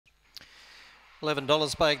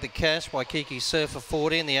$11 bag the cash. Waikiki Surfer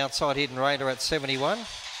 40 and the outside Hidden Raider at 71.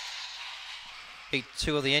 Heat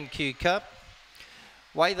 2 of the NQ Cup.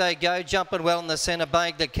 Way they go, jumping well in the centre,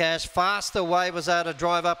 bag the cash. Fast away was able to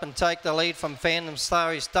drive up and take the lead from Phantom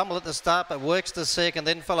Star. He stumbled at the start but works the second,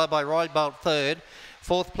 then followed by Ride Bolt third.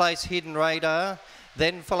 Fourth place Hidden Radar,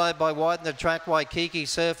 then followed by Widen the Track, Waikiki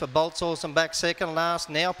Surfer, Bolts Awesome back second last,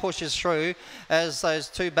 now pushes through as those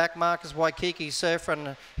two back markers, Waikiki Surfer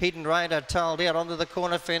and Hidden Radar, tailed out onto the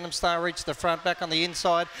corner. Phantom Star reached the front, back on the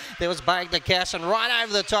inside. There was Bag the Cash and right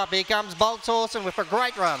over the top, here comes Bolts Awesome with a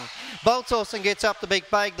great run. Bolts Awesome gets up the big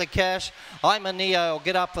Bag the Cash. I'm a Neo will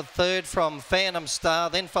get up for third from Phantom Star,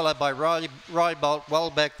 then followed by Ride Bolt, well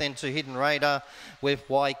back then to Hidden Radar with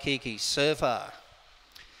Waikiki Surfer.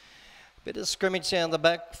 Bit of scrimmage down the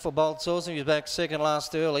back for Bolts Awesome. He was back second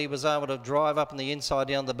last early. He was able to drive up on the inside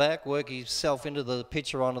down the back, work himself into the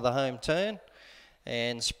picture onto the home turn,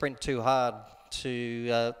 and sprint too hard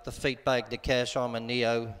to defeat Bag the Cash, I'm a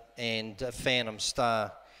Neo, and Phantom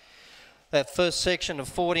Star. That first section of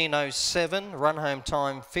 14:07, run home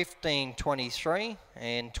time 15:23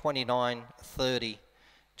 and 29:30.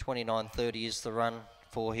 29:30 is the run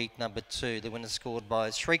for heat number 2. The winner scored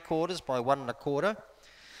by 3/4 by 1 1/4.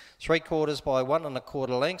 3/4 by 1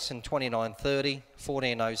 1/4 lengths in 29:30,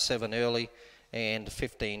 14:07 early, and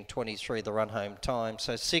 15:23 the run home time.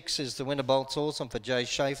 So 6 is the winner, Bolts Awesome for Jay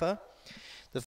Schaefer.